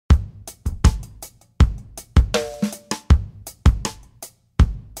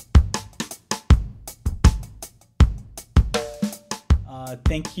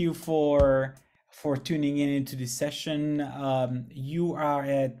Thank you for tuning in into this session. You are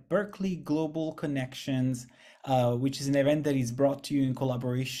at Berklee Global Connections, which is an event that is brought to you in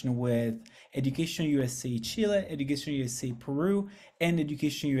collaboration with Education USA Chile, Education USA Peru, and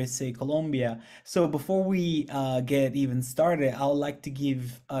Education USA Colombia. So before we get even started, I would like to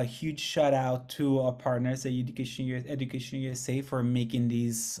give a huge shout out to our partners at Education USA for making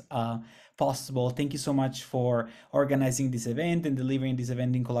these possible. Thank you so much for organizing this event and delivering this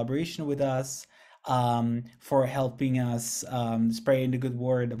event in collaboration with us, for helping us spreading the good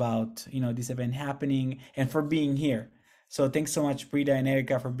word about this event happening, and for being here. So thanks so much, Brita and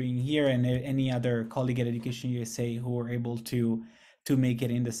Erica, for being here, and any other colleague at Education USA who were able to make it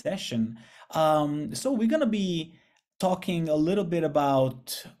in the session. So we're gonna be talking a little bit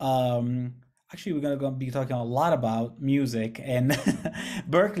about actually, we're gonna be talking a lot about music and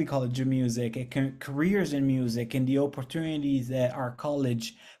Berklee College of Music, and careers in music, and the opportunities that our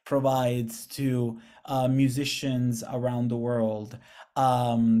college provides to musicians around the world.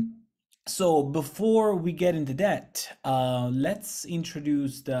 So before we get into that, let's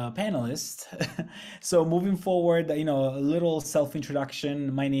introduce the panelists. So moving forward, a little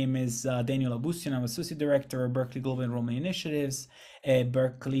self-introduction. My name is Daniel Abussi, and I'm Associate Director of Berklee Global Enrollment Initiatives at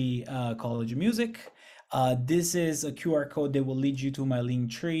Berklee College of Music. This is a QR code that will lead you to my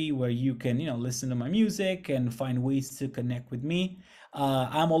link tree, where you can, listen to my music and find ways to connect with me.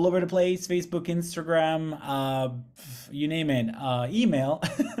 I'm all over the place: Facebook, Instagram, you name it, email.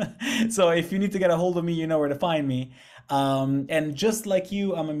 So if you need to get a hold of me, you know where to find me. And just like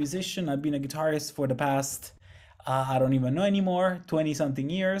you, I'm a musician. I've been a guitarist for the past, I don't even know anymore, 20 something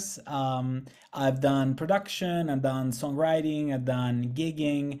years. I've done production, I've done songwriting, I've done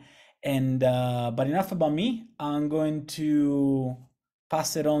gigging, and but enough about me. I'm going to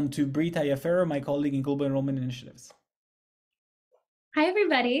pass it on to Tagliaferro, my colleague in Global Enrollment Initiatives. Hi,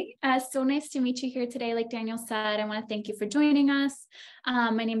 everybody. So nice to meet you here today. Like Daniel said, I want to thank you for joining us.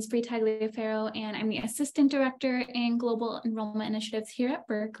 My name is Tagliaferro, and I'm the Assistant Director in Global Enrollment Initiatives here at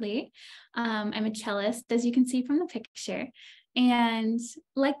Berklee. I'm a cellist, as you can see from the picture. And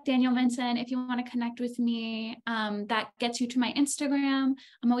like Daniel mentioned, if you want to connect with me, that gets you to my Instagram.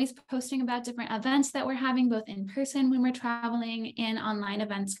 I'm always posting about different events that we're having, both in person when we're traveling and online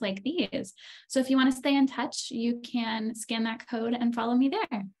events like these. So if you want to stay in touch, you can scan that code and follow me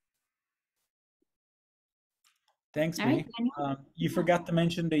there. Thanks, Bree. You forgot to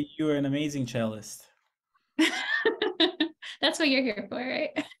mention that you're an amazing cellist. That's what you're here for,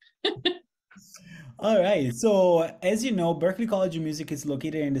 right? All right. So, as you know, Berklee College of Music is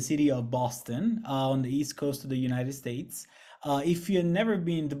located in the city of Boston, on the East Coast of the United States. If you've never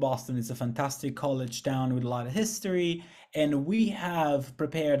been to Boston, it's a fantastic college town with a lot of history. And we have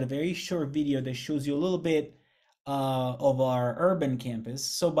prepared a very short video that shows you a little bit of our urban campus.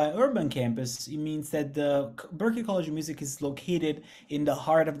 So by urban campus, it means that the Berklee College of Music is located in the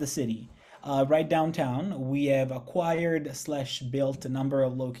heart of the city. Right downtown, we have acquired / built a number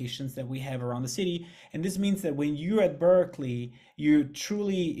of locations that we have around the city. And this means that when you're at Berklee, you're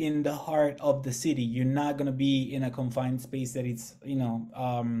truly in the heart of the city. You're not going to be in a confined space that it's, in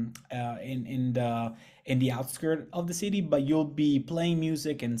the outskirts of the city, but you'll be playing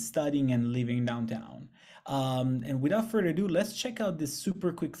music and studying and living downtown. And without further ado, let's check out this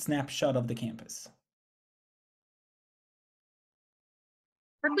super quick snapshot of the campus.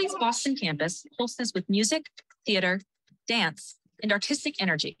 Berklee's Boston campus pulses with music, theater, dance, and artistic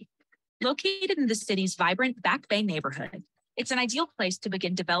energy. Located in the city's vibrant Back Bay neighborhood, it's an ideal place to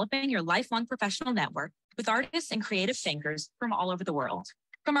begin developing your lifelong professional network with artists and creative thinkers from all over the world.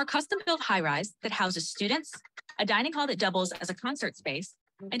 From our custom-built high-rise that houses students, a dining hall that doubles as a concert space,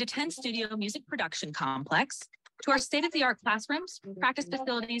 and a 10-studio music production complex, to our state-of-the-art classrooms, practice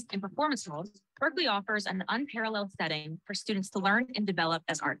facilities, and performance halls, Berklee offers an unparalleled setting for students to learn and develop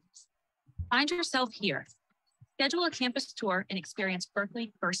as artists. Find yourself here. Schedule a campus tour and experience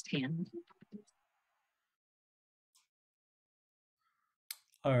Berklee firsthand.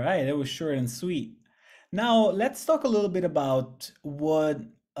 All right, that was short and sweet. Now let's talk a little bit about what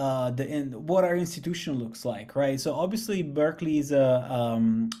our institution looks like, right? So obviously Berklee is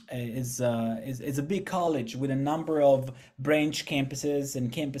a big college with a number of branch campuses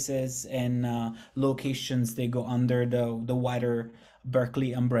and locations. They go under the wider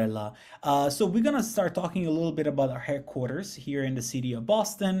Berklee umbrella. So we're gonna start talking a little bit about our headquarters here in the city of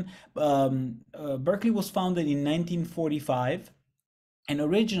Boston. Berklee was founded in 1945. And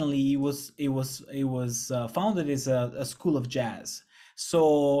originally, it was founded as a school of jazz.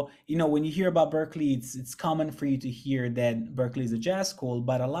 So, when you hear about Berklee, it's common for you to hear that Berklee is a jazz school,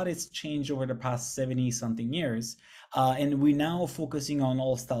 but a lot has changed over the past 70 something years. and we're now focusing on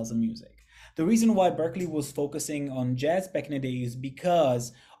all styles of music. The reason why Berklee was focusing on jazz back in the day is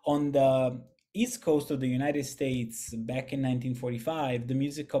because on the East Coast of the United States back in 1945, the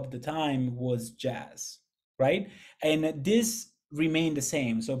music of the time was jazz, right? And this remained the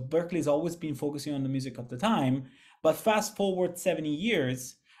same. So Berklee's always been focusing on the music of the time, but fast forward 70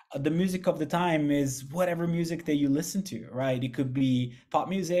 years, the music of the time is whatever music that you listen to, right? It could be pop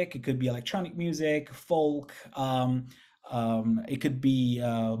music, it could be electronic music, folk, it could be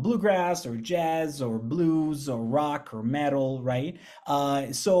bluegrass or jazz or blues or rock or metal, right?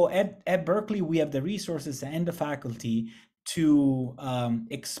 So at Berklee, we have the resources and the faculty to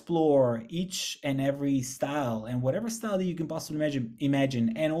explore each and every style and whatever style that you can possibly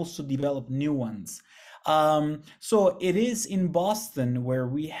imagine, and also develop new ones. So it is in Boston where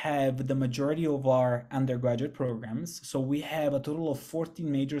we have the majority of our undergraduate programs. So we have a total of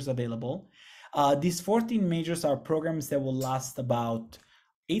 14 majors available. These 14 majors are programs that will last about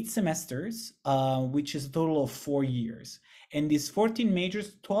 8 semesters, which is a total of 4 years. And these 14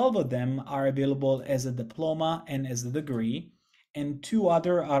 majors, 12 of them are available as a diploma and as a degree, and 2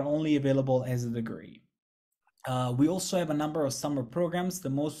 other are only available as a degree. We also have a number of summer programs, the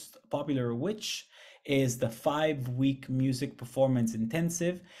most popular of which is the 5-week music performance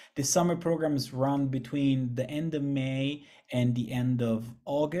intensive. The summer programs run between the end of May and the end of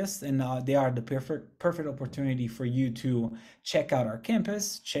August, and they are the perfect opportunity for you to check out our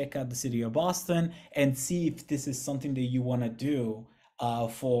campus, check out the city of Boston, and see if this is something that you want to do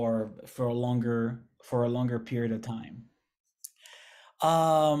for a longer period of time.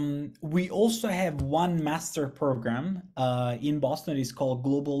 We also have one master program in Boston. It's called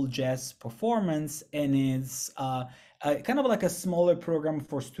Global Jazz Performance, and it's kind of like a smaller program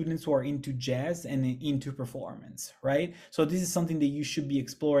for students who are into jazz and into performance, right? So this is something that you should be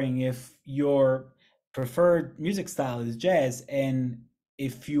exploring if your preferred music style is jazz, and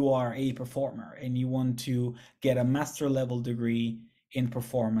if you are a performer and you want to get a master level degree in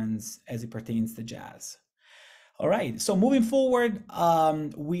performance as it pertains to jazz. All right, so moving forward,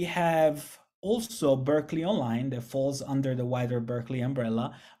 we have also Berklee Online that falls under the wider Berklee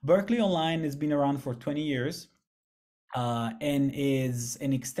umbrella. Berklee Online has been around for 20 years and is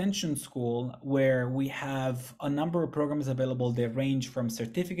an extension school where we have a number of programs available that range from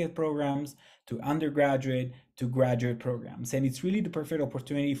certificate programs to undergraduate to graduate programs. And it's really the perfect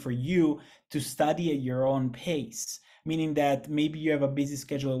opportunity for you to study at your own pace, meaning that maybe you have a busy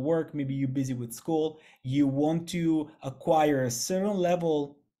schedule at work, maybe you're busy with school, you want to acquire a certain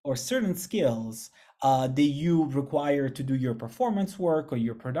level or certain skills that you require to do your performance work or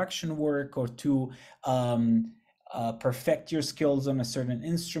your production work, or to perfect your skills on a certain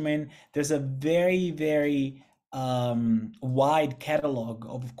instrument. There's a very wide catalog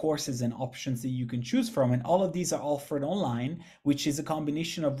of courses and options that you can choose from, and all of these are offered online, which is a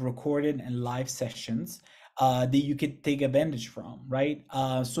combination of recorded and live sessions that you could take advantage from, right?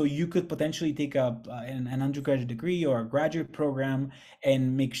 So you could potentially take an undergraduate degree or a graduate program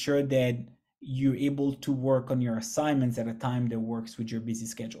and make sure that you're able to work on your assignments at a time that works with your busy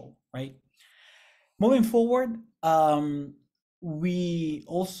schedule, right? Moving forward, we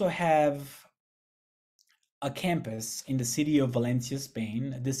also have a campus in the city of Valencia,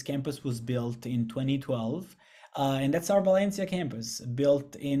 Spain. This campus was built in 2012. And that's our Valencia campus,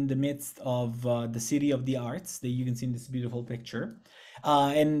 built in the midst of the city of the arts that you can see in this beautiful picture.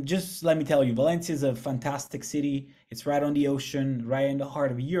 And just let me tell you, Valencia is a fantastic city. It's right on the ocean, right in the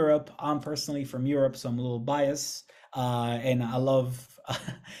heart of Europe. I'm personally from Europe, so I'm a little biased, and I love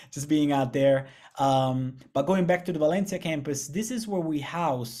just being out there. But going back to the Valencia campus, this is where we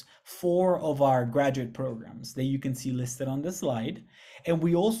house 4 of our graduate programs that you can see listed on the slide. And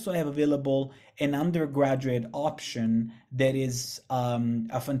we also have available an undergraduate option that is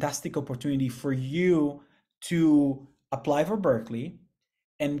a fantastic opportunity for you to apply for Berklee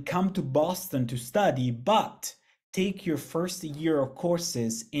and come to Boston to study, but take your first year of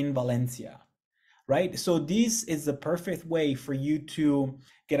courses in Valencia, right? So this is the perfect way for you to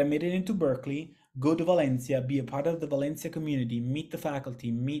get admitted into Berklee, go to Valencia, be a part of the Valencia community, meet the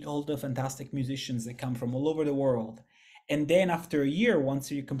faculty, meet all the fantastic musicians that come from all over the world. And then after a year,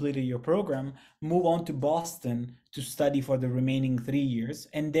 once you completed your program, move on to Boston to study for the remaining 3 years,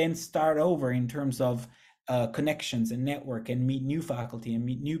 and then start over in terms of connections and network, and meet new faculty and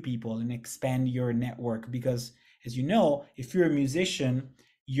meet new people and expand your network. Because as you know, if you're a musician,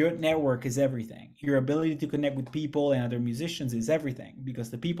 your network is everything. Your ability to connect with people and other musicians is everything, because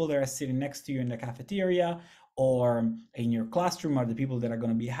the people that are sitting next to you in the cafeteria or in your classroom are the people that are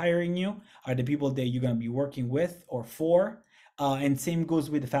going to be hiring you, are the people that you're going to be working with or for. And same goes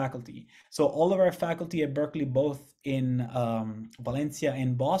with the faculty. So all of our faculty at Berklee, both in Valencia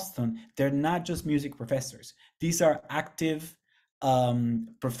and Boston, they're not just music professors. These are active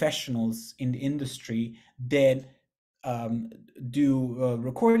professionals in the industry that do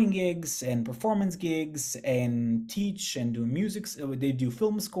recording gigs and performance gigs and teach and do music. They do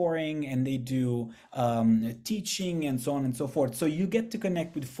film scoring and they do teaching and so on and so forth. So you get to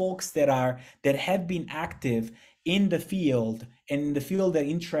connect with folks that have been active in the field and in the field that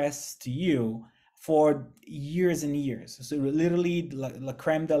interests you for years and years. So literally la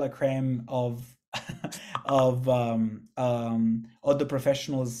creme de la creme of of the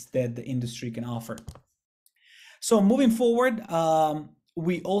professionals that the industry can offer. So moving forward,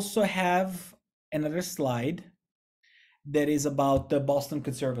 we also have another slide that is about the Boston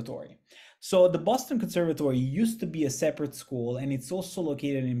Conservatory. So the Boston Conservatory used to be a separate school, and it's also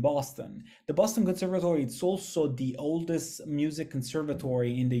located in Boston. The Boston Conservatory, it's also the oldest music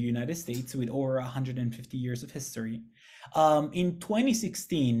conservatory in the United States with over 150 years of history. In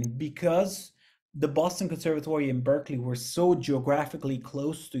 2016, because the Boston Conservatory and Berklee were so geographically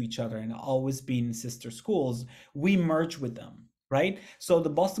close to each other and always been sister schools, we merged with them, right? So the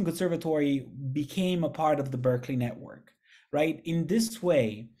Boston Conservatory became a part of the Berklee network, right? In this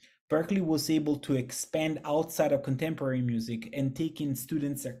way, Berklee was able to expand outside of contemporary music and take in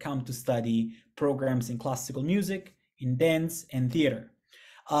students that come to study programs in classical music, in dance, and theater.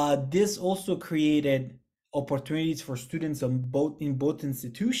 This also created opportunities for students in both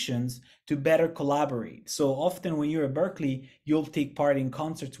institutions to better collaborate. So often when you're at Berklee, you'll take part in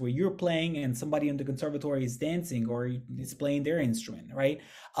concerts where you're playing and somebody in the conservatory is dancing or is playing their instrument, right?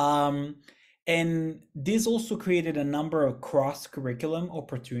 And this also created a number of cross-curriculum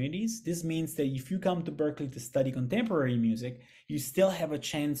opportunities. This means that if you come to Berklee to study contemporary music, you still have a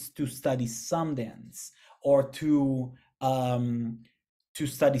chance to study some dance or to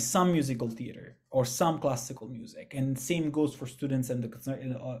study some musical theater or some classical music. And same goes for students on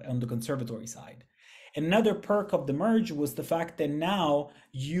the conservatory side. Another perk of the merge was the fact that now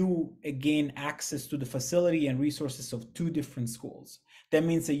you gain access to the facility and resources of two different schools. That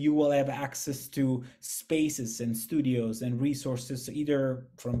means that you will have access to spaces and studios and resources either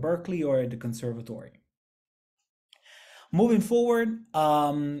from Berklee or at the conservatory. Moving forward,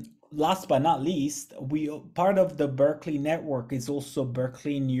 last but not least, part of the Berklee network is also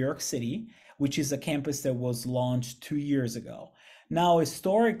Berklee New York City, which is a campus that was launched 2 years ago. Now,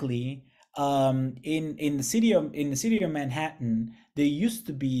 historically, in the city of Manhattan, there used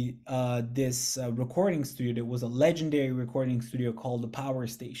to be this recording studio. There was a legendary recording studio called the Power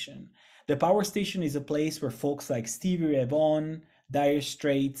Station. The Power Station is a place where folks like Stevie Ray Vaughan, Dire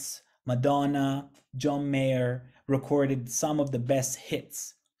Straits, Madonna, John Mayer recorded some of the best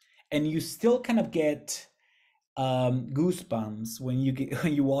hits. And you still kind of get goosebumps when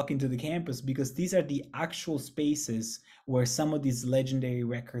you walk into the campus, because these are the actual spaces where some of these legendary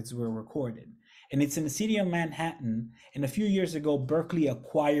records were recorded. And it's in the city of Manhattan. And a few years ago, Berklee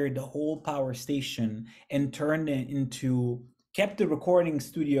acquired the whole Power Station and turned it into, kept the recording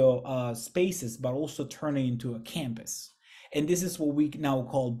studio spaces, but also turned it into a campus. And this is what we now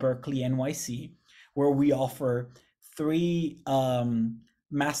call Berklee NYC, where we offer 3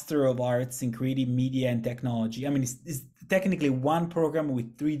 Master of Arts in Creative Media and Technology. I mean, it's technically one program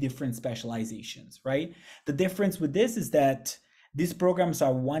with 3 different specializations, right? The difference with this is that these programs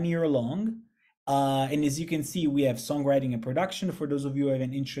are 1 year long. And as you can see, we have songwriting and production for those of you who have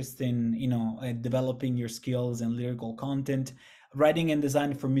an interest in, developing your skills and lyrical content, writing and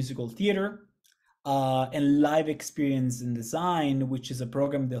design for musical theater, and live experience and design, which is a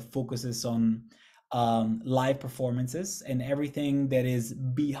program that focuses on live performances and everything that is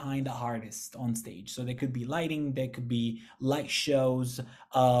behind the artist on stage. So there could be lighting, there could be light shows,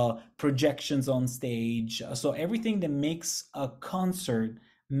 projections on stage. So everything that makes a concert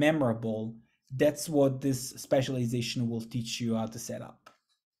memorable, that's what this specialization will teach you how to set up.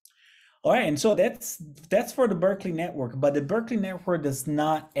 All right, and so that's for the Berklee network, but the Berklee network does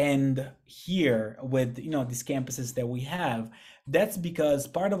not end here with these campuses that we have. That's because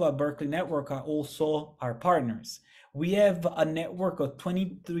part of our Berklee network are also our partners. We have a network of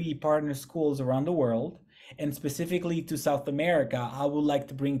 23 partner schools around the world, and specifically to South America, I would like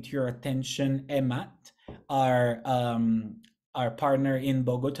to bring to your attention EMAT, our partner in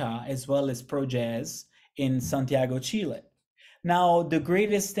Bogota, as well as ProJazz in Santiago, Chile. Now, the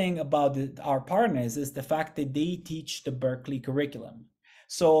greatest thing about our partners is the fact that they teach the Berklee curriculum.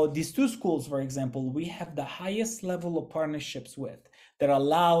 So these 2 schools, for example, we have the highest level of partnerships with that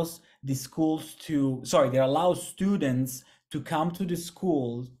allows students to come to the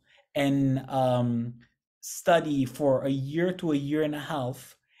schools and study for a year to a year and a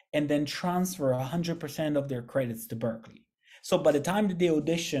half and then transfer 100% of their credits to Berklee. So by the time that they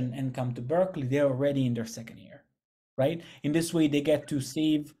audition and come to Berklee, they're already in their second year, right? In this way, they get to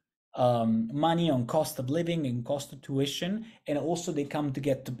save money on cost of living and cost of tuition, and also they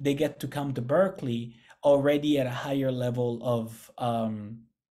get to come to Berklee already at a higher level of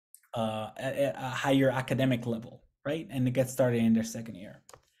a higher academic level, right? And they get started in their second year.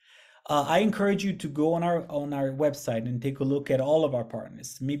 I encourage you to go on our website and take a look at all of our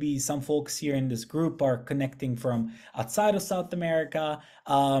partners. Maybe some folks here in this group are connecting from outside of South America,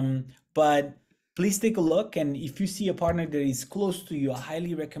 but please take a look. And if you see a partner that is close to you, I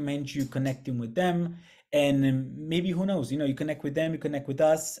highly recommend you connecting with them. And maybe, who knows, you connect with them, you connect with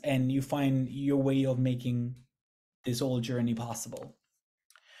us, and you find your way of making this whole journey possible.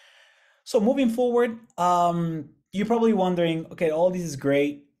 So moving forward, you're probably wondering, okay, all this is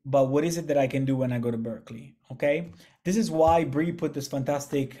great, but what is it that I can do when I go to Berklee? Okay, this is why Bree put this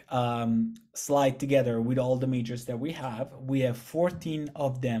fantastic slide together with all the majors that we have. We have 14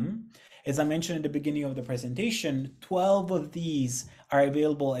 of them. As I mentioned at the beginning of the presentation, 12 of these are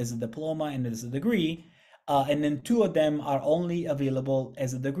available as a diploma and as a degree, and then 2 of them are only available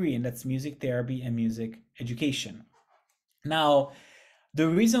as a degree, and that's music therapy and music education. Now, the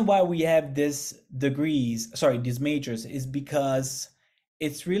reason why we have these majors, is because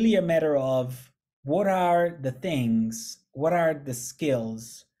it's really a matter of what are the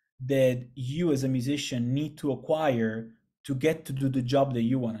skills that you as a musician need to acquire to get to do the job that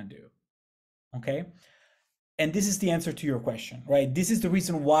you want to do. Okay? And this is the answer to your question, right? This is the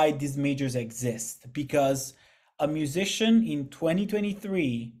reason why these majors exist, because a musician in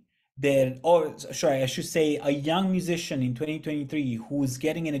 2023 I should say a young musician in 2023 who's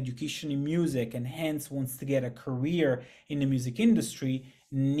getting an education in music and hence wants to get a career in the music industry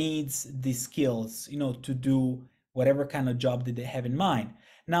needs the skills, to do whatever kind of job that they have in mind.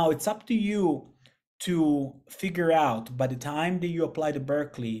 Now, it's up to you to figure out, by the time that you apply to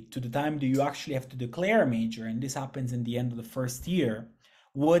Berklee to the time that you actually have to declare a major, and this happens in the end of the first year,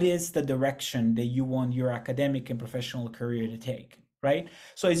 what is the direction that you want your academic and professional career to take, right?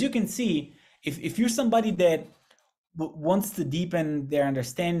 So as you can see, if you're somebody that wants to deepen their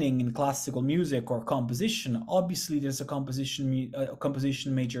understanding in classical music or composition, obviously there's a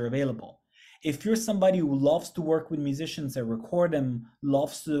composition major available. If you're somebody who loves to work with musicians and record them,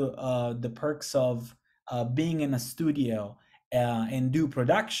 loves the perks of being in a studio and do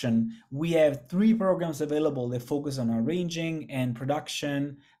production, we have 3 programs available that focus on arranging and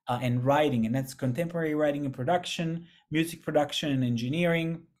production and writing, and that's contemporary writing and production, music production and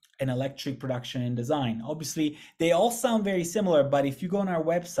engineering, and electric production and design. Obviously, they all sound very similar, but if you go on our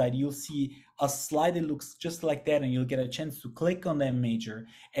website, you'll see a slide that looks just like that, and you'll get a chance to click on that major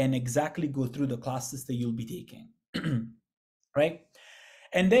and exactly go through the classes that you'll be taking, right?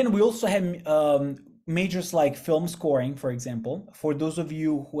 And then we also have majors like film scoring, for example, for those of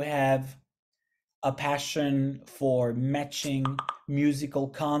you who have a passion for matching musical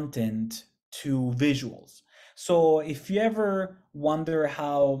content to visuals. So if you ever wonder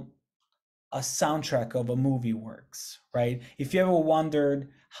how a soundtrack of a movie works, right? If you ever wondered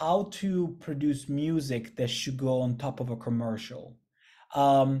how to produce music that should go on top of a commercial,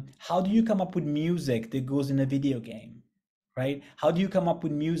 how do you come up with music that goes in a video game, right? How do you come up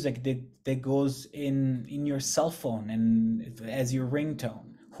with music that goes in your cell phone and as your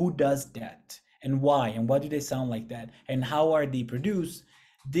ringtone? Who does that? And why? And why do they sound like that? And how are they produced?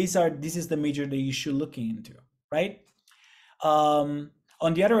 This is the major that you should look into, right? On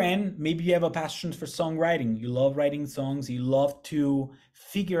the other end, maybe you have a passion for songwriting. You love writing songs. You love to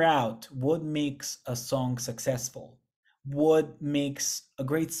figure out what makes a song successful. What makes a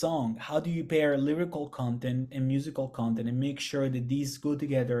great song? How do you pair lyrical content and musical content and make sure that these go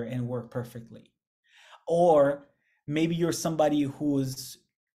together and work perfectly? Or maybe you're somebody who's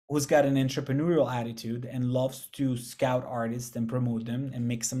got an entrepreneurial attitude and loves to scout artists and promote them and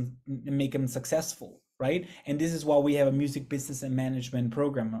make them successful, right? And this is why we have a music business and management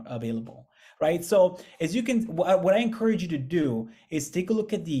program available, right? So as you can, what I encourage you to do is take a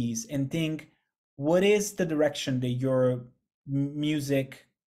look at these and think, what is the direction that your music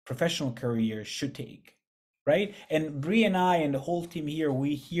professional career should take, right? And Bree and I and the whole team here,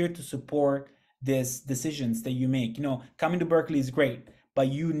 we're here to support these decisions that you make. Coming to Berklee is great, but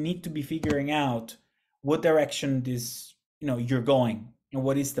you need to be figuring out what direction you're going and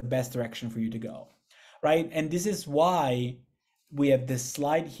what is the best direction for you to go, right? And this is why we have this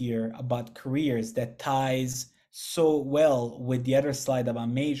slide here about careers that ties so well with the other slide about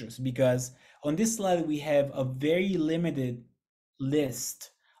majors, because on this slide we have a very limited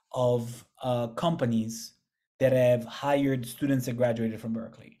list of companies that have hired students that graduated from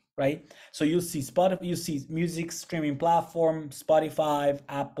Berklee, right? So you'll see Spotify, you see music streaming platform, Spotify,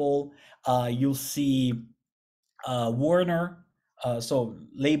 Apple, you'll see Warner, so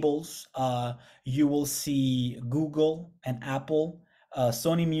labels. You will see Google and Apple,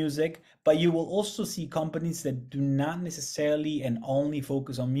 Sony Music, but you will also see companies that do not necessarily and only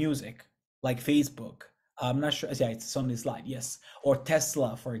focus on music, like Facebook. I'm not sure. Yeah, it's on this slide. Yes, or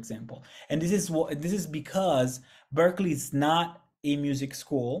Tesla, for example. And this is because Berklee is not a music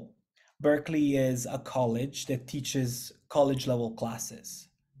school. Berklee is a college that teaches college level classes,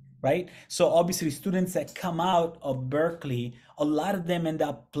 right? So obviously students that come out of Berklee, a lot of them end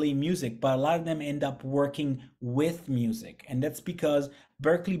up playing music, but a lot of them end up working with music. And that's because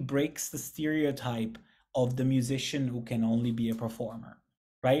Berklee breaks the stereotype of the musician who can only be a performer,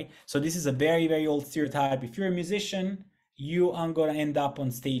 right? So this is a very, very old stereotype. If you're a musician, you are going to end up on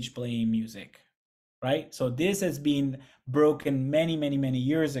stage playing music, right? So this has been broken many, many, many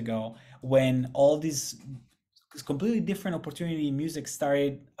years ago when all these completely different opportunity in music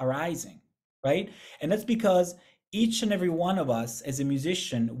started arising, right? And that's because each and every one of us as a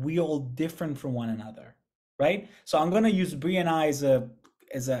musician, we all different from one another, right? So I'm gonna use Brie and I as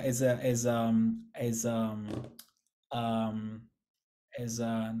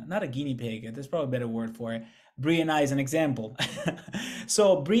not a guinea pig. There's probably a better word for it. Brie and I as an example.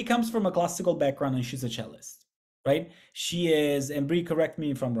 So Brie comes from a classical background and she's a cellist, right? She is, and Brie, correct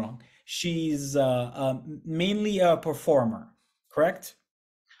me if I'm wrong. She's mainly a performer, correct?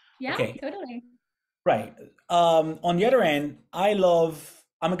 Yeah, Okay, totally. right. On the other end,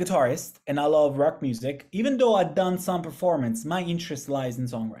 I'm a guitarist and I love rock music. Even though I've done some performance, my interest lies in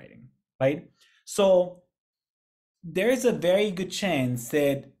songwriting, right? So there is a very good chance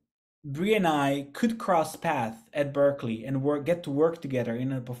that Brie and I could cross paths at Berklee and get to work together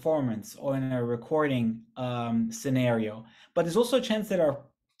in a performance or in a recording scenario. But there's also a chance that our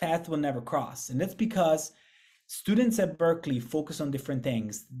path will never cross. And that's because students at Berklee focus on different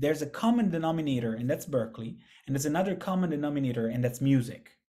things. There's a common denominator, and that's Berklee. And there's another common denominator, and that's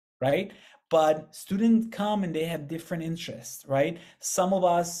music, right? But students come and they have different interests, right? Some of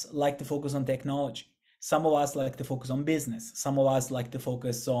us like to focus on technology. Some of us like to focus on business. Some of us like to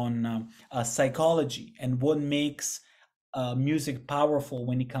focus on psychology and what makes music powerful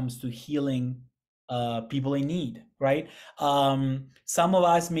when it comes to healing people in need, right? Some of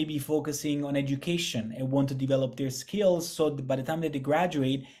us may be focusing on education and want to develop their skills so by the time that they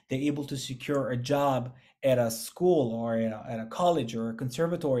graduate, they're able to secure a job at a school or at a college or a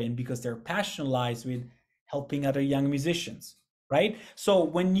conservatory, and because they're passionate with helping other young musicians, right? So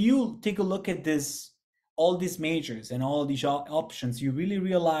when you take a look at this, all these majors and all these options, you really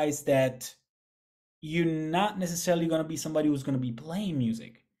realize that you're not necessarily going to be somebody who's going to be playing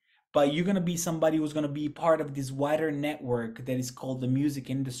music, but you're going to be somebody who's going to be part of this wider network that is called the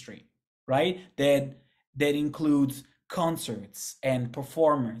music industry, right? That includes concerts and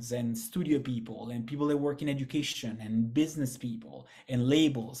performers and studio people and people that work in education and business people and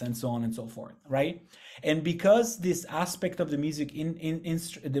labels and so on and so forth, right? And because this aspect of the music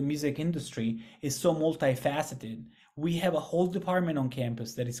the music industry is so multifaceted, we have a whole department on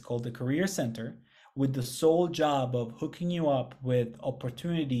campus that is called the Career Center, with the sole job of hooking you up with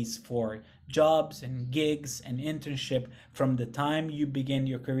opportunities for jobs and gigs and internship from the time you begin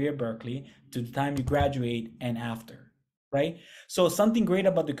your career at Berklee to the time you graduate and after, right? So something great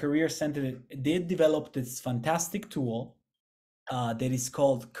about the Career Center, they developed this fantastic tool that is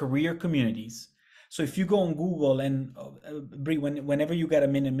called Career Communities. So if you go on Google and Brie, whenever you get a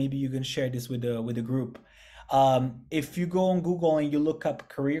minute, maybe you can share this with the group. If you go on Google and you look up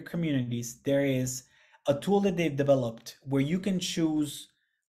career communities, there is a tool that they've developed where you can choose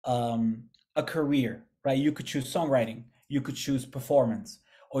a career, right? You could choose songwriting, you could choose performance,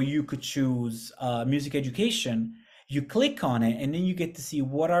 or you could choose music education. You click on it and then you get to see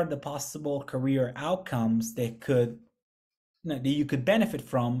what are the possible career outcomes that you could benefit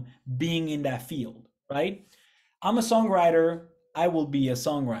from being in that field, right? I'm a songwriter, I will be a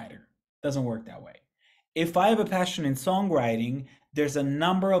songwriter. Doesn't work that way. If I have a passion in songwriting, there's a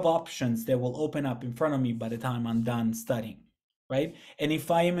number of options that will open up in front of me by the time I'm done studying, right? And if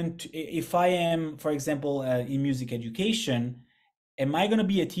I am, for example, in music education, am I going to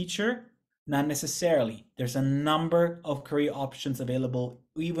be a teacher? Not necessarily. There's a number of career options available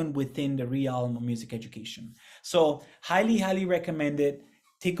even within the realm of music education. So highly, highly recommend it.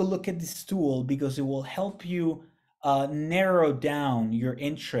 Take a look at this tool because it will help you narrow down your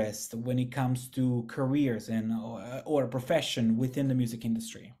interest when it comes to careers and or a profession within the music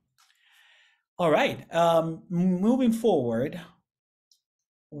industry. All right, moving forward,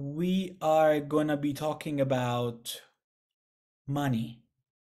 we are gonna be talking about money.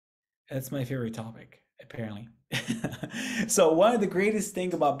 That's my favorite topic, apparently. So one of the greatest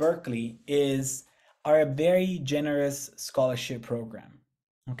thing about Berklee is our very generous scholarship program.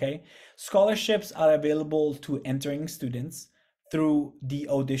 Okay, scholarships are available to entering students through the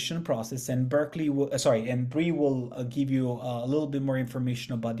audition process, and Berklee will, and Bree will give you a little bit more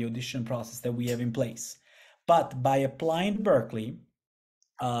information about the audition process that we have in place. But by applying to Berklee,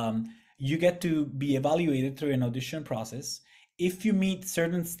 you get to be evaluated through an audition process. If you meet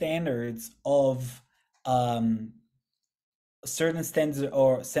certain standards of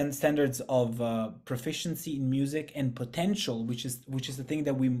proficiency in music and potential, which is the thing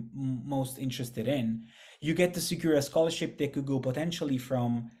that we most interested in, you get to secure a scholarship that could go potentially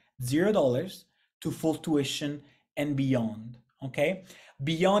from $0 to full tuition and beyond. Okay,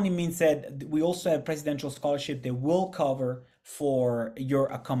 beyond, it means that we also have presidential scholarship that will cover for your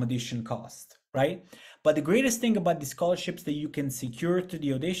accommodation cost, right? But the greatest thing about the scholarships that you can secure to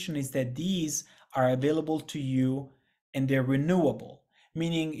the audition is that these are available to you and they're renewable.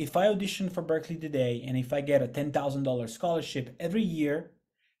 Meaning, if I audition for Berklee today and if I get a $10,000 scholarship, every year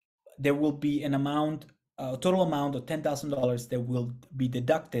there will be an amount, a total amount of $10,000 that will be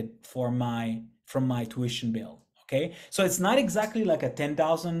deducted from my tuition bill. Okay, so it's not exactly like a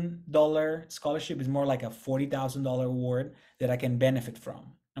 $10,000 scholarship, it's more like a $40,000 award that I can benefit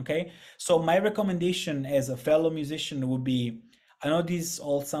from. Okay, so my recommendation as a fellow musician would be, I know these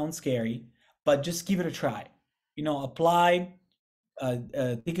all sound scary, but just give it a try. You know, apply,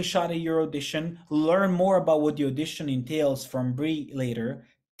 take a shot at your audition, learn more about what the audition entails from Bree later,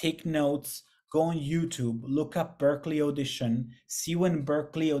 take notes, go on YouTube, look up Berklee audition, see when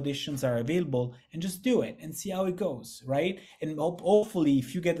Berklee auditions are available, and just do it and see how it goes, right? And hopefully,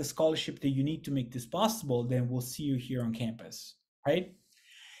 if you get the scholarship that you need to make this possible, then we'll see you here on campus, right?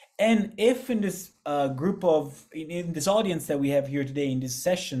 And if in this in this audience that we have here today in these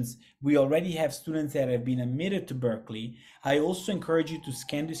sessions, we already have students that have been admitted to Berklee, I also encourage you to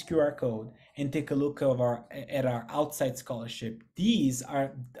scan this QR code and take a look at our outside scholarship. These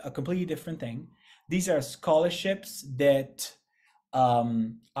are a completely different thing. These are scholarships that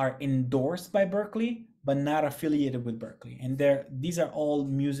are endorsed by Berklee, but not affiliated with Berklee. And these are all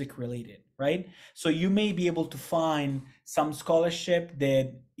music related, right? So you may be able to find some scholarship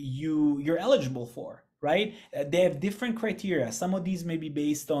that you're eligible for, right? They have different criteria. Some of these may be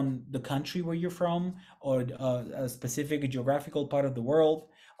based on the country where you're from or a specific geographical part of the world.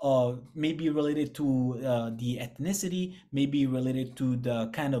 Maybe related to the ethnicity, maybe related to the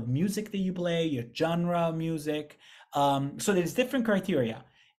kind of music that you play, your genre of music. So there's different criteria.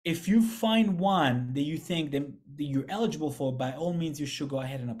 If you find one that you think that you're eligible for, by all means, you should go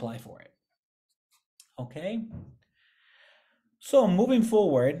ahead and apply for it. Okay. So moving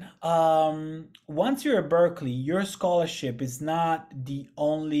forward, once you're at Berklee, your scholarship is not the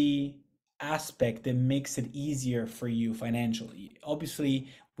only aspect that makes it easier for you financially. Obviously,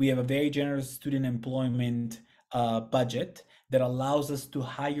 we have a very generous student employment budget that allows us to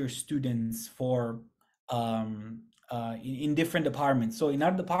hire students for in different departments. So in our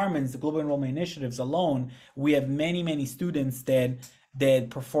departments, the Global Enrollment Initiatives alone, we have many students that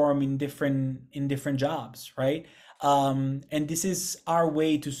perform in different jobs, right? And this is our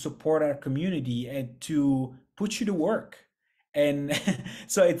way to support our community and to put you to work. And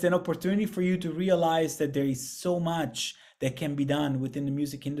so it's an opportunity for you to realize that there is so much that can be done within the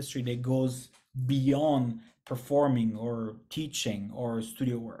music industry that goes beyond performing or teaching or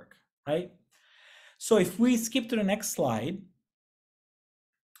studio work, right? So if we skip to the next slide,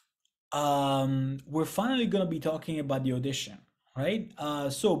 we're finally going to be talking about the audition, right?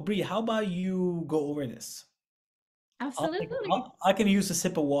 So Bree, how about you go over this? Absolutely. I can use a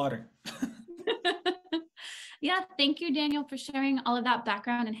sip of water. Yeah, thank you, Daniel, for sharing all of that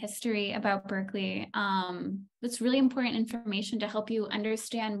background and history about Berklee. It's really important information to help you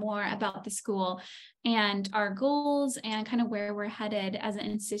understand more about the school and our goals and kind of where we're headed as an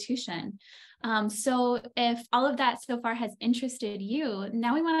institution. So if all of that so far has interested you,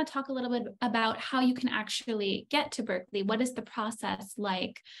 now we want to talk a little bit about how you can actually get to Berklee. What is the process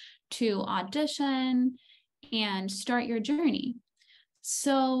like to audition and start your journey?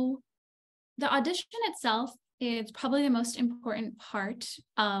 So the audition itself is probably the most important part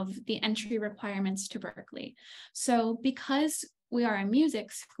of the entry requirements to Berklee. So because we are a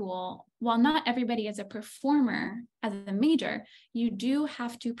music school, while not everybody is a performer as a major, you do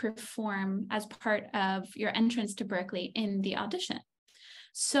have to perform as part of your entrance to Berklee in the audition.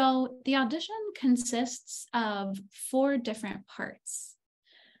 So the audition consists of 4 different parts.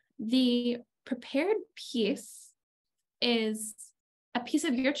 The prepared piece is a piece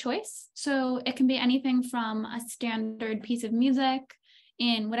of your choice. So it can be anything from a standard piece of music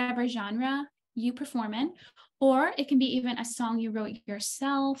in whatever genre you perform in, or it can be even a song you wrote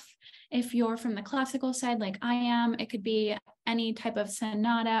yourself. If you're from the classical side, like I am, it could be any type of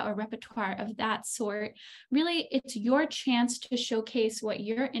sonata or repertoire of that sort. Really, it's your chance to showcase what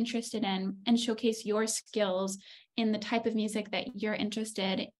you're interested in and showcase your skills in the type of music that you're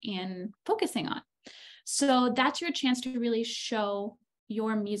interested in focusing on. So that's your chance to really show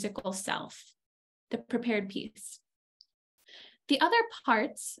your musical self, the prepared piece. The other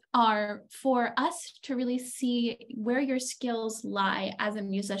parts are for us to really see where your skills lie as a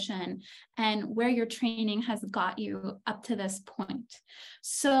musician and where your training has got you up to this point.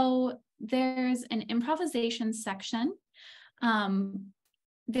 So there's an improvisation section.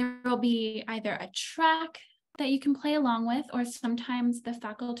 There will be either a track that you can play along with, or sometimes the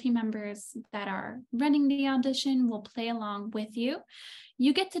faculty members that are running the audition will play along with you.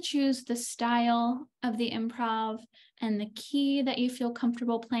 You get to choose the style of the improv and the key that you feel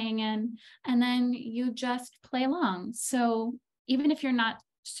comfortable playing in, and then you just play along. So even if you're not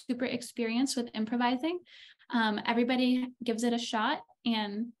super experienced with improvising, everybody gives it a shot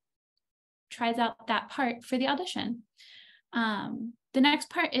and tries out that part for the audition. The next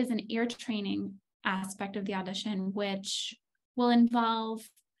part is an ear training aspect of the audition, which will involve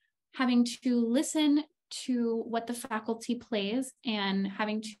having to listen to what the faculty plays and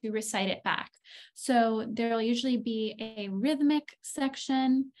having to recite it back. So there will usually be a rhythmic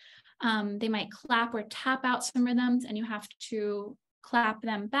section. They might clap or tap out some rhythms, and you have to clap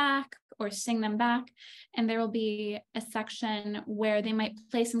them back or sing them back. And there will be a section where they might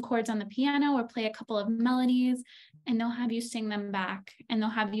play some chords on the piano or play a couple of melodies, and they'll have you sing them back, and they'll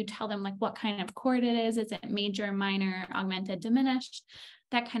have you tell them like what kind of chord it is. Is it major, minor, augmented, diminished,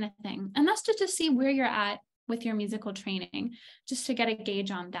 that kind of thing. And that's just to see where you're at with your musical training, just to get a gauge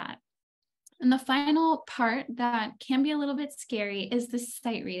on that. And the final part that can be a little bit scary is the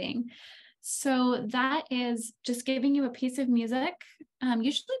sight reading. So that is just giving you a piece of music,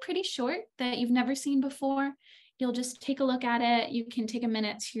 usually pretty short, that you've never seen before. You'll just take a look at it. You can take a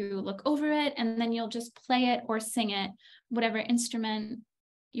minute to look over it, and then you'll just play it or sing it, whatever instrument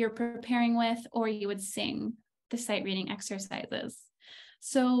you're preparing with, or you would sing the sight reading exercises.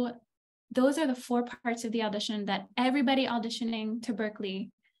 So those are the 4 parts of the audition that everybody auditioning to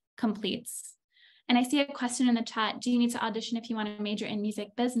Berklee completes. And I see a question in the chat: do you need to audition if you want to major in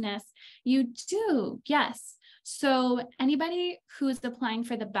music business? You do, yes. So anybody who's applying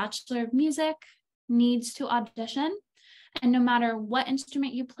for the Bachelor of Music needs to audition. And no matter what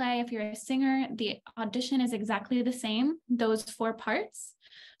instrument you play, if you're a singer, the audition is exactly the same, those 4 parts.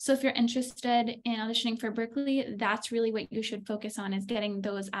 So if you're interested in auditioning for Berklee, that's really what you should focus on, is getting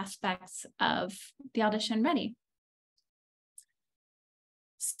those aspects of the audition ready.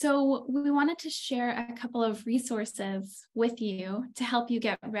 So we wanted to share a couple of resources with you to help you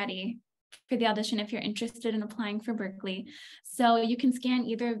get ready for the audition if you're interested in applying for Berklee. So you can scan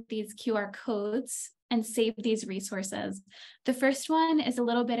either of these QR codes and save these resources. The first one is a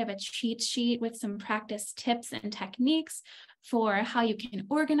little bit of a cheat sheet with some practice tips and techniques for how you can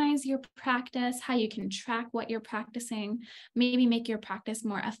organize your practice, how you can track what you're practicing, maybe make your practice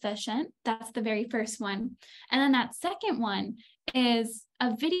more efficient. That's the very first one. And then that second one is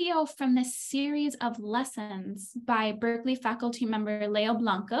a video from this series of lessons by Berklee faculty member Leo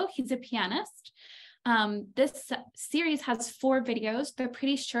Blanco. He's a pianist. This series has 4 videos. They're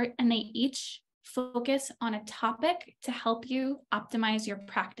pretty short, and they each focus on a topic to help you optimize your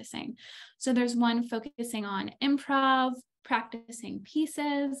practicing. So there's one focusing on improv, practicing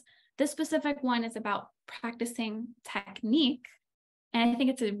pieces. This specific one is about practicing technique. And I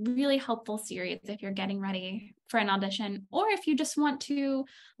think it's a really helpful series if you're getting ready for an audition, or if you just want to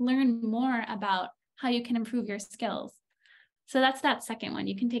learn more about how you can improve your skills. So that's that second one.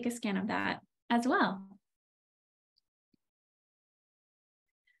 You can take a scan of that as well.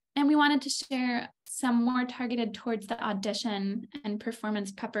 And we wanted to share some more targeted towards the audition and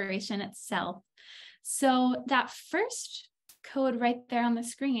performance preparation itself. So that first code right there on the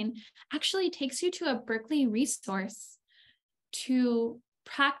screen actually takes you to a Berklee resource to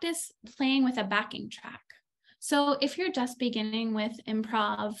practice playing with a backing track. So if you're just beginning with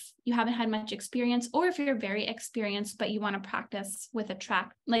improv, you haven't had much experience, or if you're very experienced, but you want to practice with a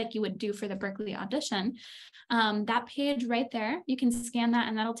track like you would do for the Berklee audition, that page right there, you can scan that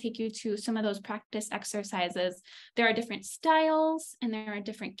and that'll take you to some of those practice exercises. There are different styles and there are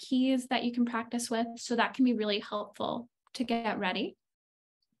different keys that you can practice with. So that can be really helpful to get ready.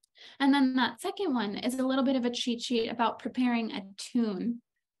 And then that second one is a little bit of a cheat sheet about preparing a tune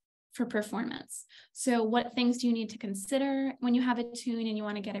for performance. So what things do you need to consider when you have a tune and you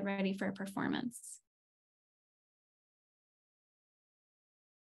want to get it ready for a performance?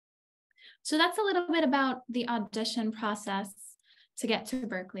 So that's a little bit about the audition process to get to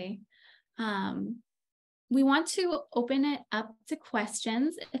Berklee. We want to open it up to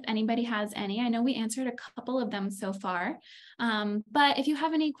questions if anybody has any. I know we answered a couple of them so far, but if you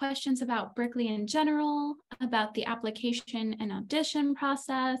have any questions about Berklee in general, about the application and audition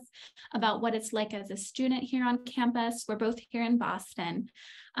process, about what it's like as a student here on campus, we're both here in Boston,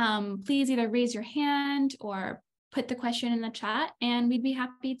 please either raise your hand or put the question in the chat and we'd be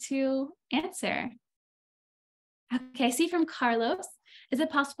happy to answer. Okay, I see from Carlos, is it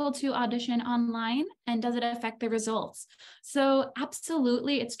possible to audition online and does it affect the results? So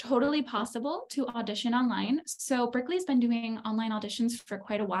absolutely, it's totally possible to audition online. So Berklee's been doing online auditions for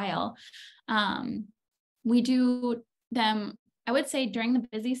quite a while. We do them, I would say during the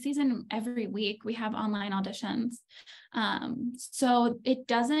busy season, every week we have online auditions. So it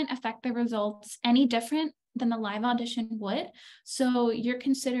doesn't affect the results any different than the live audition would. So you're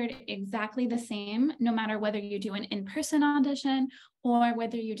considered exactly the same, no matter whether you do an in-person audition or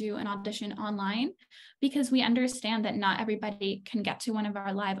whether you do an audition online, because we understand that not everybody can get to one of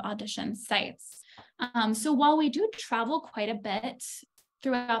our live audition sites. So while we do travel quite a bit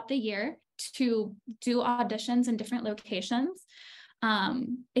throughout the year to do auditions in different locations,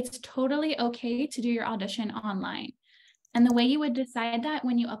 it's totally okay to do your audition online. And the way you would decide that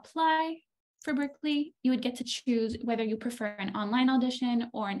when you apply for Berklee, you would get to choose whether you prefer an online audition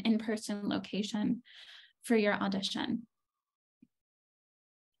or an in-person location for your audition.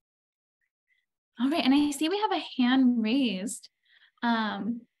 All right, and I see we have a hand raised.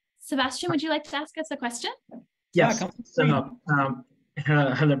 Sebastian, would you like to ask us a question? Yes. So,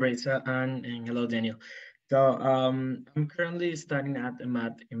 hello, Brisa, and hello, Daniel. So, I'm currently studying at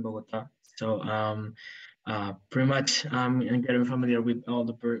EMAT in Bogota. So, pretty much I'm getting familiar with all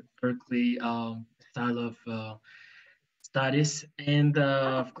the Berklee style of studies, and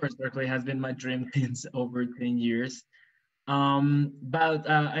of course, Berklee has been my dream since over 10 years. But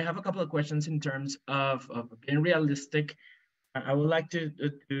I have a couple of questions in terms of being realistic. I would like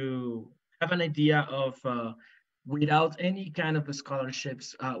to have an idea of without any kind of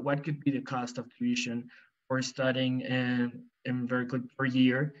scholarships, what could be the cost of tuition for studying in Berklee per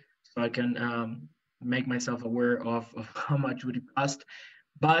year, so I can make myself aware of how much would it cost.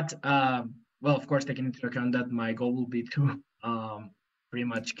 But well, of course, taking into account that my goal will be to pretty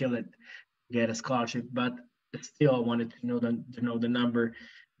much kill it, get a scholarship. But still, I wanted to know the number,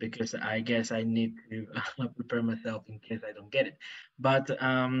 because I guess I need to prepare myself in case I don't get it. But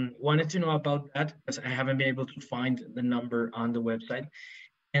wanted to know about that because I haven't been able to find the number on the website.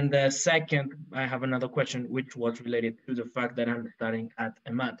 And the second, I have another question, which was related to the fact that I'm studying at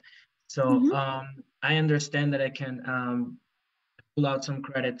EMAT. So I understand that I can pull out some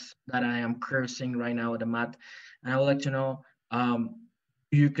credits that I am cursing right now at EMAT. And I would like to know,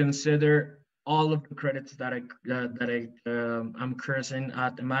 do you consider all of the credits that I'm cursing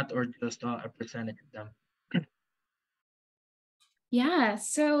at EMAT, or just a percentage of them? Yeah,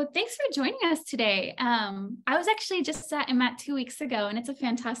 so thanks for joining us today. I was actually just at EMAT 2 weeks ago, and it's a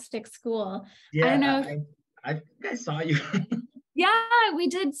fantastic school. Yeah, I don't know. I think I saw you. Yeah, we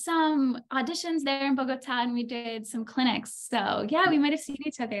did some auditions there in Bogota, and we did some clinics. So yeah, we might have seen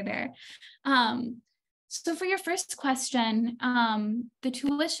each other there. So for your first question, the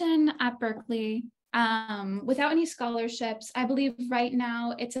tuition at Berklee, without any scholarships, I believe right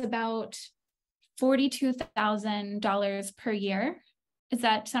now it's about $42,000 per year. Does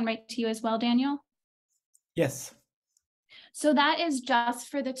that sound right to you as well, Daniel? Yes. So that is just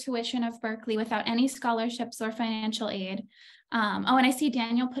for the tuition of Berklee without any scholarships or financial aid. Oh, and I see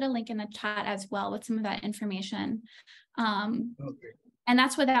Daniel put a link in the chat as well with some of that information. Okay. And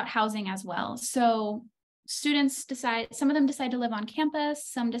that's without housing as well. So students decide, some of them decide to live on campus,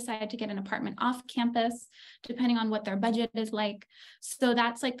 some decide to get an apartment off campus, depending on what their budget is like. So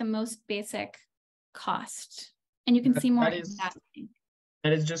that's like the most basic cost. And you can see more.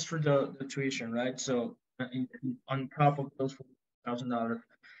 That is just for the tuition, right? So on top of those $4,000, you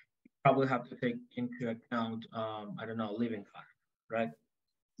probably have to take into account, I don't know, living costs, right?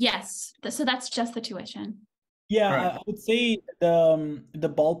 Yes. So that's just the tuition. Yeah, Right. I would say the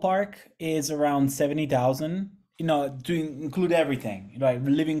ballpark is around 70,000. You know, to include everything, right?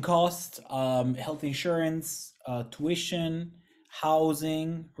 Living costs, health insurance, tuition,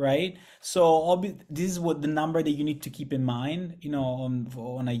 housing, right? So this is what the number that you need to keep in mind, you know,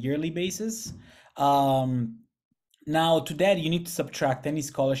 on a yearly basis. Now to that you need to subtract any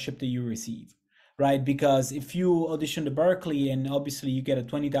scholarship that you receive, right? Because if you audition to Berklee and obviously you get a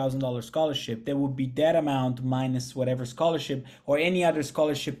 $20,000 scholarship, there would be that amount minus whatever scholarship or any other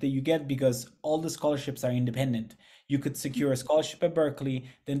scholarship that you get, because all the scholarships are independent. You could secure a scholarship at Berklee,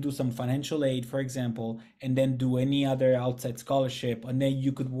 then do some financial aid, for example, and then do any other outside scholarship, and then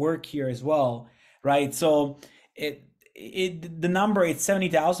you could work here as well, right? So the number, it's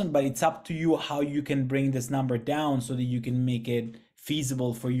 70,000, but it's up to you how you can bring this number down so that you can make it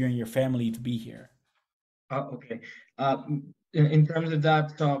feasible for you and your family to be here. Okay. In terms of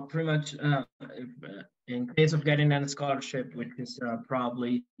that, so pretty much in case of getting a scholarship, which is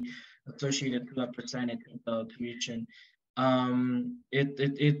probably associated to a percentage of the tuition,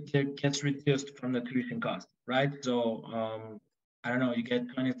 it gets reduced from the tuition cost, right? So I don't know, you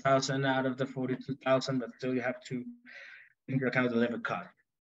get 20,000 out of the 42,000, but still you have to take into account the living cost.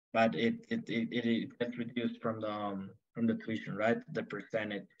 But it gets reduced from the tuition, right? The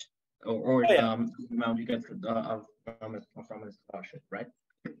percentage or Oh, yeah. the amount you get from a scholarship, right?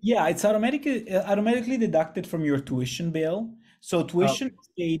 Yeah, it's automatically deducted from your tuition bill. So tuition is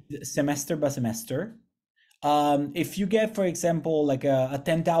paid semester by semester. If you get, for example, like a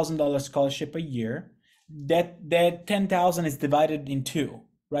 $10,000 scholarship a year, that 10,000 is divided in two,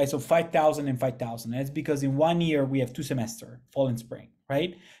 right? So 5,000 and 5,000. That's because in 1 year we have 2 semesters, fall and spring,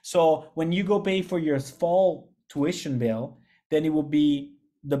 right? So when you go pay for your fall tuition bill, then it will be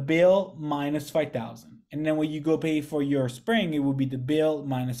the bill minus 5,000. And then when you go pay for your spring, it will be the bill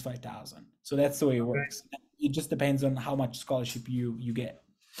minus 5,000. So that's the way it works. It just depends on how much scholarship you get.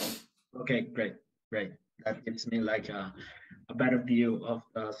 Okay, great. That gives me like a better view of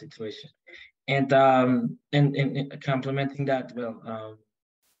the situation. And complementing that, well,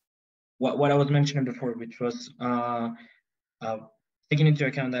 what I was mentioning before, which was taking into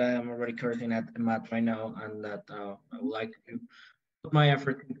account that I am already cursing at math right now, and that I would like to put my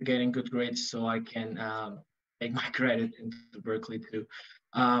effort into getting good grades so I can take my credit into Berklee too.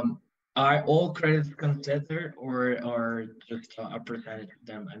 Are all credits considered, or just a percentage of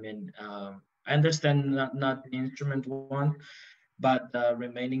them? I mean, I understand not the instrument one, but the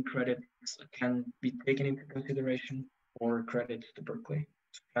remaining credits can be taken into consideration for credits to Berklee.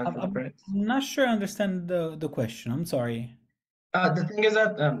 I'm not sure I understand the question. I'm sorry. The thing is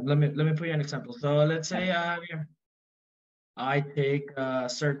that let me put you an example. So let's say I take a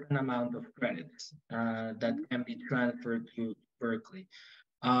certain amount of credits that can be transferred to Berklee.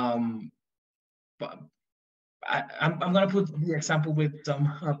 But I'm gonna put the example with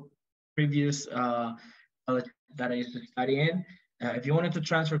some previous college that I used to study in. If you wanted to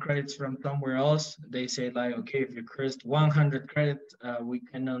transfer credits from somewhere else, they say like, okay, if you cursed 100 credits, we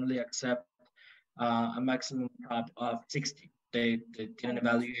can only accept a maximum top of 60. They didn't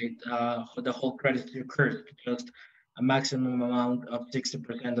evaluate the whole credits you cursed, just a maximum amount of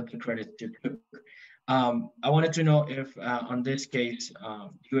 60% of the credits you took. I wanted to know if on this case,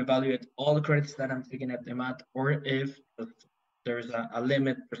 you evaluate all the credits that I'm taking at the math, or if there's a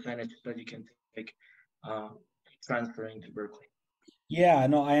limit percentage that you can take transferring to Berklee. Yeah,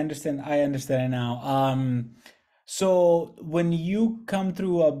 no, I understand. I understand it now. So when you come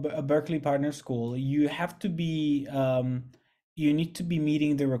through a Berklee partner school, you have to be, you need to be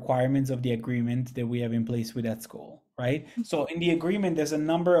meeting the requirements of the agreement that we have in place with that school, right? So in the agreement, there's a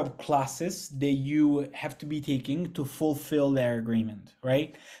number of classes that you have to be taking to fulfill their agreement,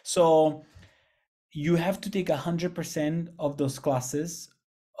 right? So you have to take 100% of those classes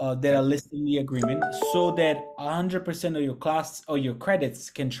that are listed in the agreement, so that 100% of your class or your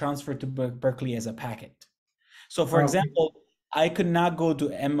credits can transfer to Berklee as a packet. So for example, I could not go to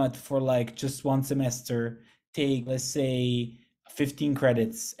EMMAT for like just one semester, take, let's say, 15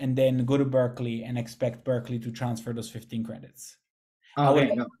 credits, and then go to Berklee and expect Berklee to transfer those 15 credits.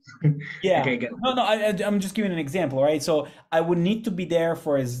 Okay, no. Yeah. Okay, good. No, I'm just giving an example, right? So I would need to be there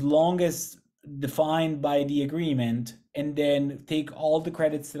for as long as defined by the agreement, and then take all the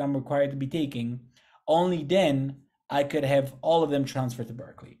credits that I'm required to be taking. Only then I could have all of them transferred to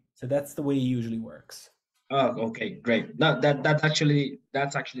Berklee. So that's the way it usually works. Oh, okay, great. No, that's actually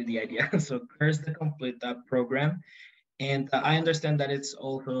the idea. So first to complete that program, and I understand that it's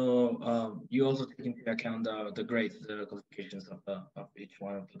also you also take into account the grades, the qualifications of each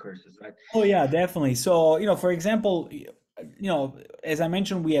one of the courses, right? Oh yeah, definitely. So, for example, as I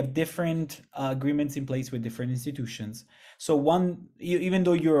mentioned, we have different agreements in place with different institutions. So even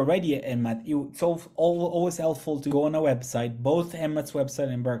though you're already at EMMAT, it's always helpful to go on a website, both EMMAT's website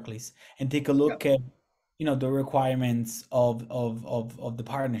and Berklee's, and take a look at the requirements of the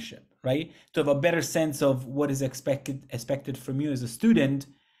partnership, right? To have a better sense of what is expected from you as a student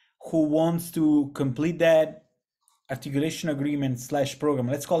who wants to complete that articulation agreement / program.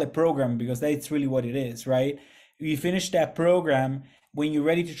 Let's call it program because that's really what it is, right? You finish that program. When you're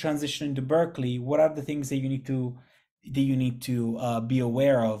ready to transition into Berklee, what are the things that you need to be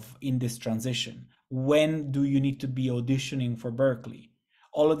aware of in this transition? When do you need to be auditioning for Berklee?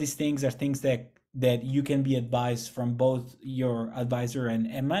 All of these things are things that you can be advised from both your advisor and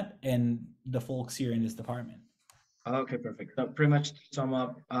Emmet and the folks here in this department. Okay, perfect. So pretty much to sum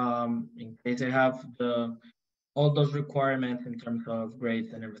up, in case I have all those requirements in terms of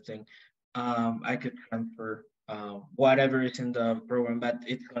grades and everything, I could transfer whatever is in the program, but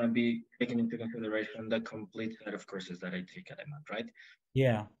it's going to be taken into consideration the complete set of courses that I take at EMAT, right?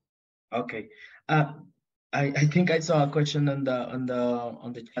 Yeah. Okay. I think I saw a question on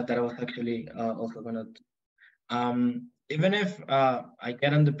the chat that I was actually also gonna. Even if I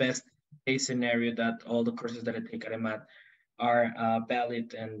get on the best case scenario that all the courses that I take at EMAT are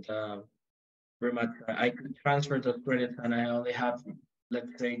valid and pretty much I could transfer those credits and I only have,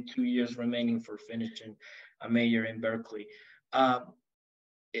 let's say, 2 years remaining for finishing a major in Berklee.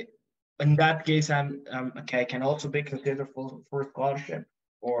 In that case, I'm okay. I can also be considered for scholarship,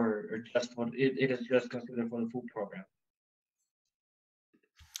 or just what it is just considered for the full program.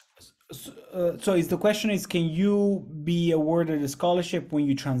 So is the question is, can you be awarded a scholarship when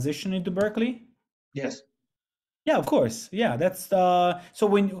you transition into Berklee? Yes. Yeah, of course. Yeah, that's so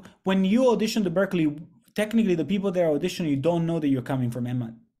when you audition to Berklee, technically the people that are auditioning don't know that you're coming from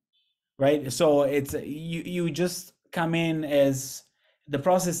EMAT, right? So it's you just come in as the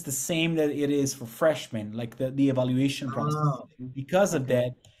process the same that it is for freshmen, like the evaluation process. Oh, Because of okay.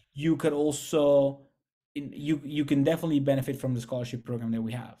 that, you could also you can definitely benefit from the scholarship program that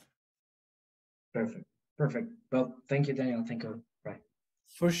we have. Perfect. Well, thank you, Daniel. Thank you. Right.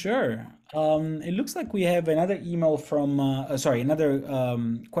 For sure. It looks like we have another email from, another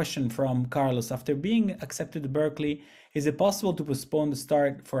question from Carlos. After being accepted to Berklee, is it possible to postpone the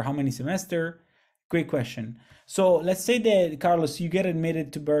start for how many semester? Great question. So let's say that, Carlos, you get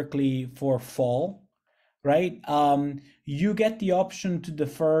admitted to Berklee for fall, right? You get the option to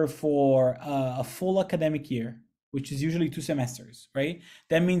defer for a full academic year, which is usually 2 semesters, right?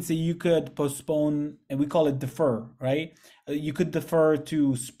 That means that you could postpone, and we call it defer, right? You could defer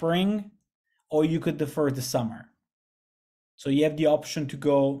to spring or you could defer to summer. So you have the option to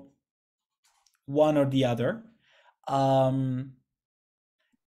go one or the other.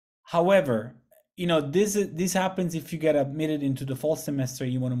 However, this happens if you get admitted into the fall semester,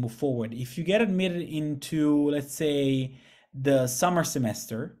 you want to move forward. If you get admitted into, let's say, the summer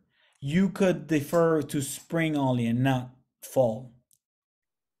semester, you could defer to spring only and not fall.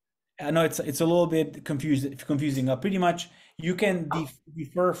 I know it's a little bit confusing. Pretty much, you can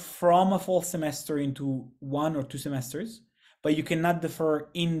defer from a fall semester into 1 or 2 semesters, but you cannot defer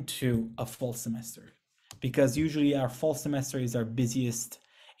into a fall semester because usually our fall semester is our busiest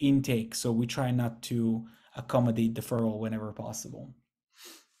intake, so we try not to accommodate deferral whenever possible.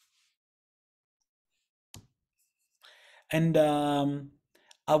 And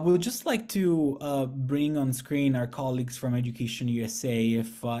I would just like to bring on screen our colleagues from Education USA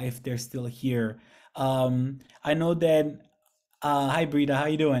if they're still here. I know that hi Brita, how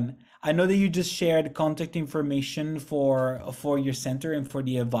you doing? I know that you just shared contact information for your center and for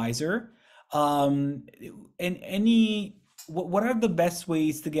the advisor. And what are the best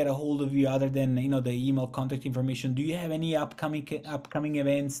ways to get a hold of you other than the email contact information? Do you have any upcoming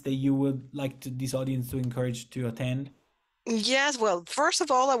events that you would like this audience to encourage to attend? Yes, well, first of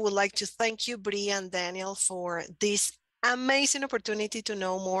all, I would like to thank you, Bri and Daniel, for this amazing opportunity to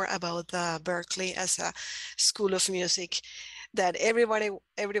know more about Berklee as a school of music that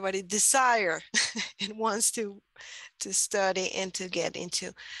everybody desire and wants to study and to get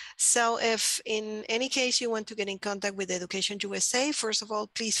into. So if in any case you want to get in contact with Education USA, first of all,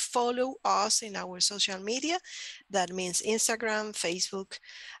 please follow us in our social media. That means Instagram, Facebook,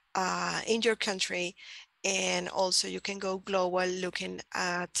 in your country. And also you can go global looking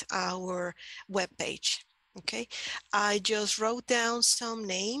at our webpage. Okay, I just wrote down some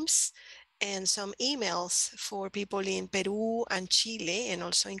names and some emails for people in Peru and Chile and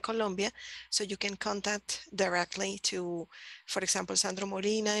also in Colombia. So you can contact directly to, for example, Sandro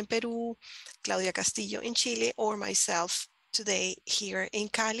Molina in Peru, Claudia Castillo in Chile, or myself today here in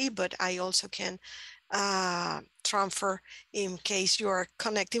Cali, but I also can transfer in case you are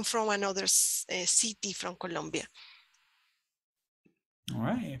connecting from another city from Colombia. All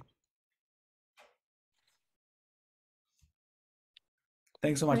right.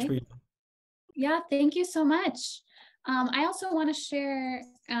 Thanks so much for you. Yeah, thank you so much. I also want to share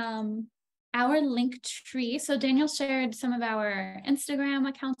our link tree. So Daniel shared some of our Instagram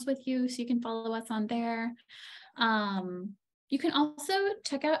accounts with you, so you can follow us on there. You can also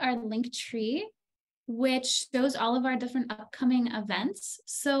check out our link tree, which shows all of our different upcoming events.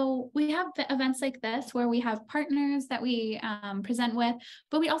 So we have events like this where we have partners that we present with,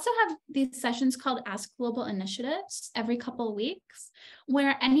 but we also have these sessions called Ask Global Initiatives every couple of weeks,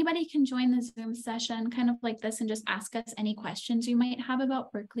 where anybody can join the Zoom session kind of like this and just ask us any questions you might have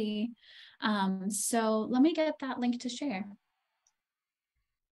about Berklee. So let me get that link to share.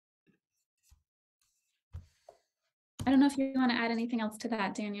 I don't know if you want to add anything else to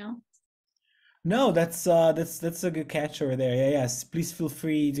that, Daniel. No, that's a good catch over there. Yeah, yes. Please feel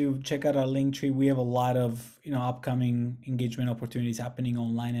free to check out our link tree. We have a lot of upcoming engagement opportunities happening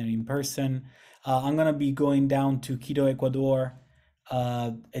online and in person. I'm gonna be going down to Quito, Ecuador,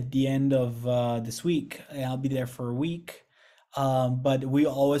 at the end of this week. I'll be there for a week. But we're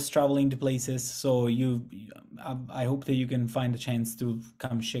always traveling to places, so I hope that you can find a chance to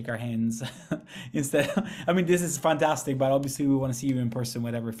come shake our hands instead. I mean, this is fantastic, but obviously we want to see you in person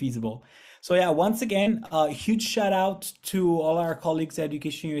whenever feasible. So yeah, once again, a huge shout out to all our colleagues at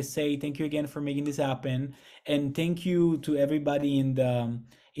Education USA. Thank you again for making this happen, and thank you to everybody in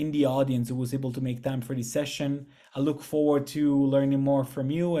the audience who was able to make time for this session. I look forward to learning more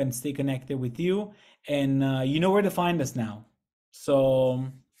from you and stay connected with you. And you know where to find us now. So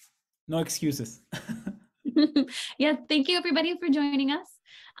no excuses. Yeah, thank you everybody for joining us.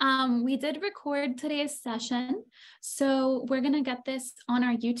 We did record today's session, so we're gonna get this on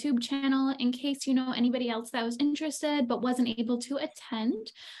our YouTube channel in case you know anybody else that was interested but wasn't able to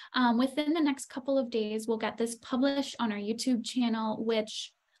attend. Within the next couple of days, we'll get this published on our YouTube channel,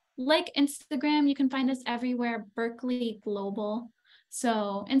 which, like Instagram, you can find us everywhere, Berklee Global.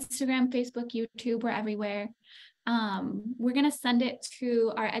 So Instagram, Facebook, YouTube, we're everywhere. We're going to send it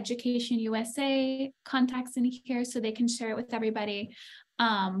to our Education USA contacts in here so they can share it with everybody.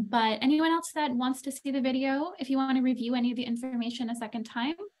 But anyone else that wants to see the video, if you want to review any of the information a second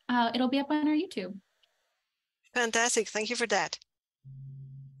time, it'll be up on our YouTube. Fantastic. Thank you for that.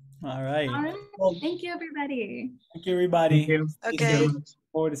 All right. All right. Well, thank you, everybody. thank you, everybody. Thank you. Okay. Look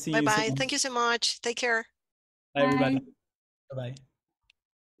forward to seeing you Bye-bye. soon. Thank you so much. Take care. Bye, everybody. Bye. Bye-bye.